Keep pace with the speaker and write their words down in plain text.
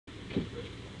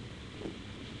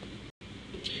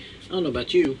I don't know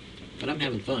about you, but I'm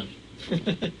having fun.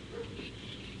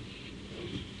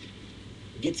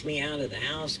 Gets me out of the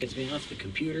house, gets me off the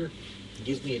computer,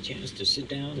 gives me a chance to sit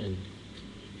down and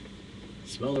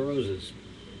smell the roses.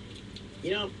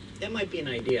 You know, that might be an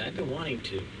idea. I've been wanting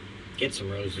to get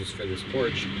some roses for this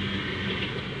porch.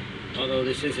 Although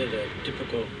this isn't a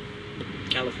typical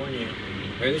California,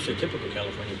 or this is a typical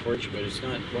California porch, but it's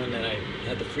not one that I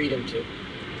have the freedom to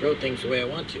grow things the way I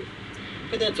want to.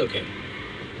 But that's okay.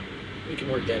 We can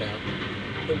work that out.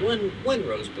 But one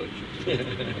rose bush.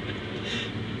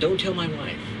 Don't tell my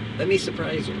wife. Let me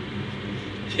surprise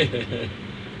her.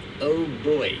 Oh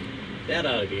boy, that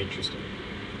ought to be interesting.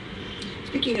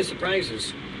 Speaking of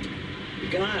surprises,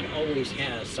 God always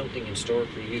has something in store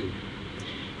for you.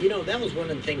 You know, that was one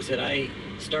of the things that I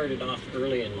started off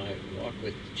early in my walk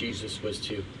with Jesus, was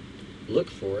to look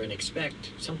for and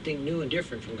expect something new and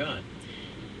different from God.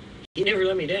 He never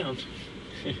let me down.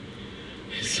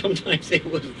 Sometimes it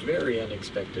was very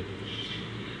unexpected.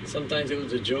 Sometimes it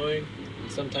was a joy.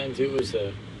 Sometimes it was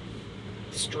a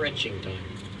stretching time.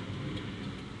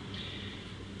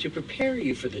 To prepare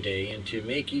you for the day and to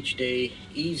make each day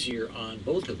easier on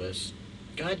both of us,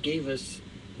 God gave us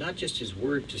not just His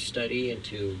Word to study and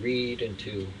to read and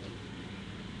to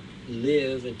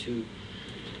live and to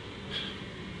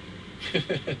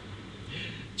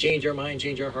change our mind,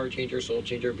 change our heart, change our soul,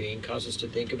 change our being, cause us to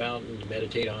think about and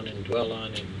meditate on and dwell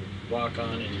on and walk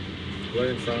on and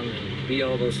learn from and be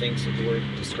all those things that the Word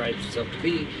describes itself to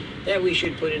be, that we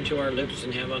should put into our lips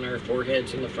and have on our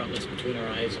foreheads and the frontlets between our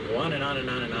eyes and go on and on and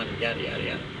on and on and yada, yada,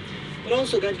 yada. But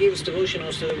also God gave us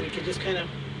devotional so that we could just kind of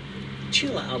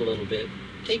chill out a little bit.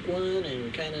 Take one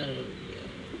and kind of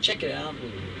check it out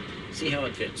and see how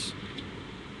it fits.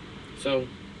 So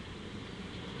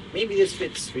maybe this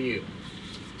fits for you.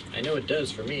 I know it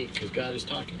does for me, because God is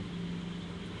talking.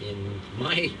 In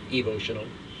my Evotional,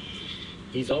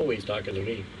 He's always talking to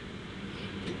me.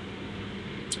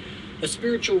 A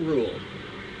spiritual rule.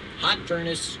 Hot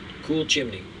furnace, cool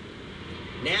chimney.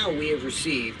 Now we have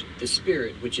received the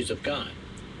Spirit which is of God,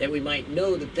 that we might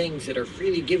know the things that are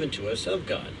freely given to us of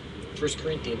God. 1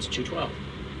 Corinthians 2:12.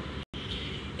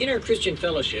 In our Christian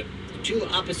fellowship, two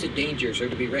opposite dangers are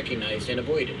to be recognized and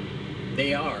avoided.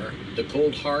 They are the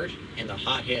cold heart and the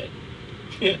hot head.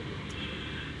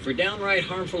 For downright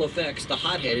harmful effects, the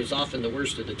hot head is often the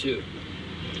worst of the two.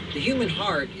 The human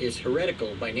heart is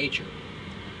heretical by nature.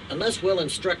 Unless well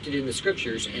instructed in the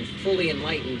Scriptures and fully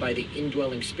enlightened by the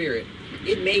indwelling Spirit,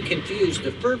 it may confuse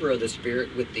the fervor of the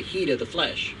Spirit with the heat of the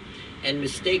flesh, and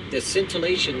mistake the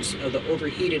scintillations of the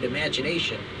overheated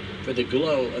imagination for the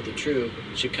glow of the true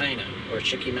Shekinah or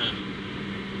Shekinah.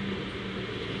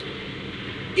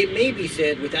 It may be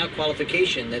said without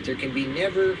qualification that there can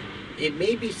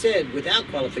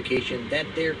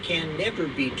never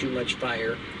be too much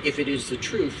fire if it is the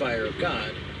true fire of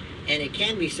God, and it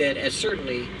can be said as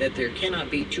certainly that there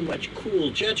cannot be too much cool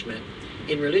judgment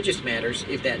in religious matters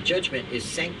if that judgment is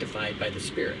sanctified by the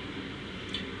Spirit.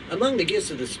 Among the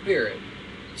gifts of the Spirit,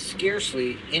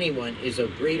 scarcely anyone is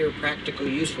of greater practical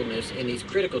usefulness in these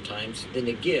critical times than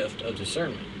the gift of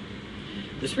discernment.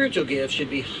 The spiritual gift should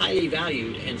be highly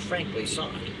valued and frankly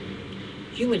sought.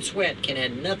 Human sweat can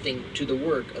add nothing to the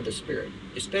work of the Spirit,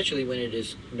 especially when it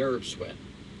is nerve sweat.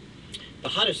 The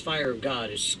hottest fire of God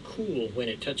is cool when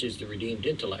it touches the redeemed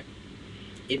intellect.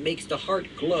 It makes the heart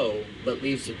glow, but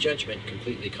leaves the judgment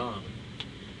completely calm.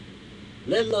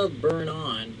 Let love burn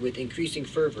on with increasing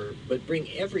fervor, but bring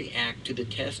every act to the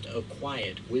test of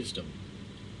quiet wisdom.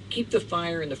 Keep the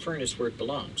fire in the furnace where it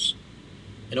belongs.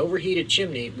 An overheated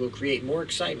chimney will create more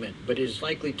excitement, but it is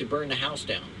likely to burn the house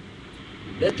down.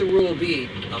 Let the rule be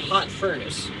a hot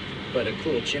furnace, but a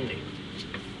cool chimney.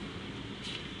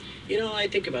 You know, I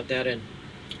think about that, and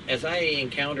as I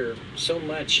encounter so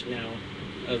much now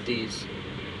of these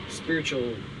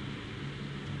spiritual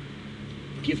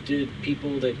gifted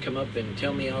people that come up and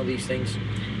tell me all these things,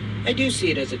 I do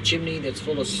see it as a chimney that's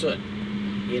full of soot.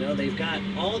 You know, they've got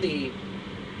all the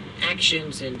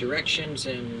actions and directions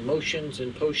and motions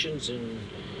and potions and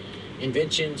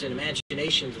inventions and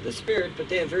imaginations of the Spirit, but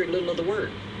they have very little of the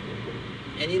Word.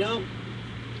 And you know,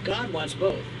 God wants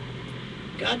both.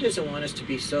 God doesn't want us to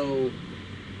be so,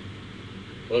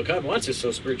 well, God wants us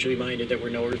so spiritually minded that we're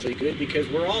no earthly good, because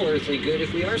we're all earthly good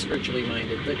if we are spiritually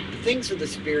minded. But the things of the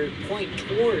Spirit point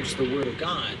towards the Word of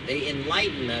God. They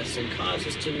enlighten us and cause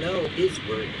us to know His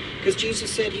Word. Because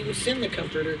Jesus said He would send the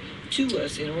Comforter to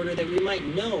us in order that we might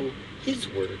know His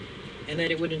Word and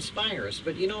that it would inspire us.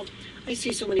 But you know, I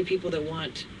see so many people that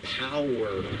want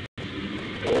power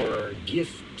or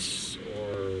gifts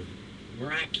or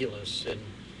miraculous, and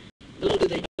little do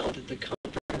they know that the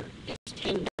Comforter is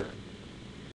tender.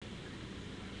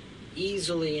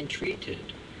 easily entreated.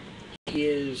 He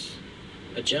is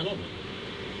a gentleman,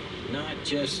 not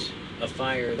just a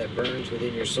fire that burns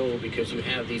within your soul because you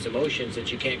have these emotions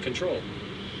that you can't control.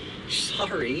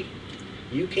 Sorry,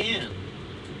 you can.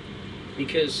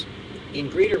 Because in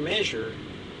greater measure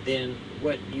than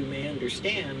what you may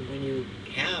understand, when you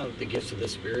have the gifts of the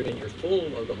Spirit and you're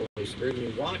full of the Holy Spirit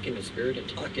and you walk in the Spirit and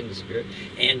talk in the Spirit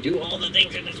and do all the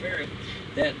things in the Spirit,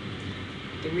 that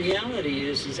the reality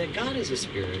is that God is a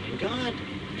Spirit, and God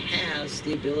has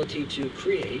the ability to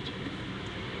create.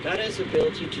 God has the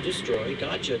ability to destroy.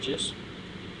 God judges.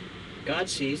 God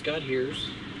sees. God hears.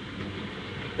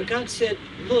 But God said,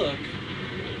 look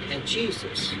at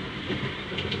Jesus.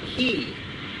 He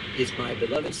is my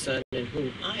beloved Son in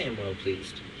whom I am well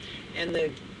pleased. And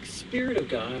the Spirit of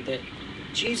God that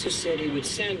Jesus said he would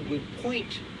send would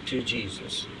point to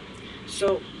Jesus.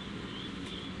 So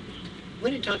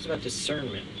when it talks about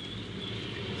discernment,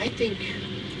 I think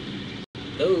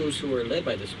those who are led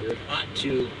by the Spirit ought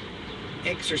to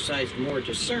exercise more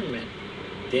discernment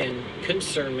than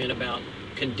concernment about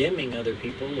condemning other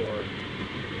people or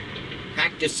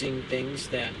practicing things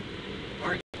that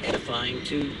aren't edifying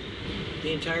to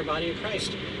the entire body of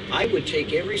Christ. I would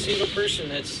take every single person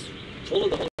that's full of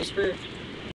the Holy Spirit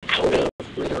out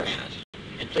of where they're at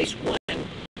and place one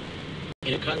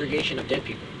in a congregation of dead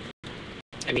people.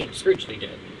 I mean, spiritually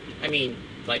dead. I mean,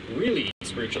 like really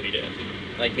spiritually dead.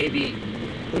 Like maybe,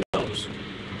 who knows,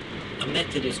 a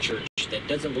Methodist church that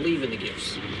doesn't believe in the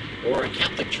gifts, or a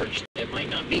Catholic church that might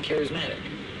not be charismatic,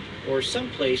 or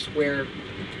someplace where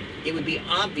it would be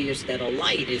obvious that a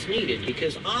light is needed,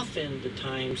 because often the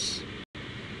times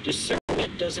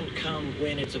discernment doesn't come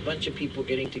when it's a bunch of people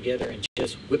getting together and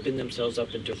just whipping themselves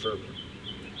up into fervor.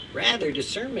 Rather,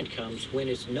 discernment comes when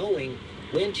it's knowing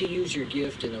when to use your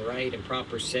gift in the right and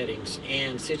proper settings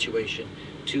and situation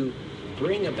to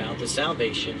bring about the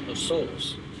salvation of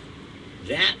souls.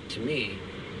 That, to me,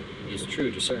 is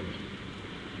true discernment.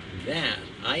 That,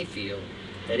 I feel,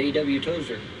 that A.W.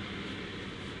 Tozer,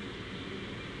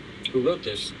 who wrote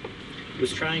this,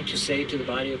 was trying to say to the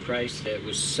body of Christ that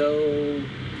was so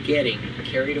getting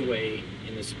carried away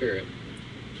in the Spirit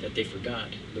that they forgot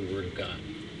the Word of God.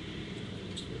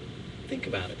 Think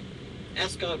about it.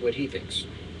 Ask God what He thinks.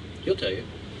 He'll tell you.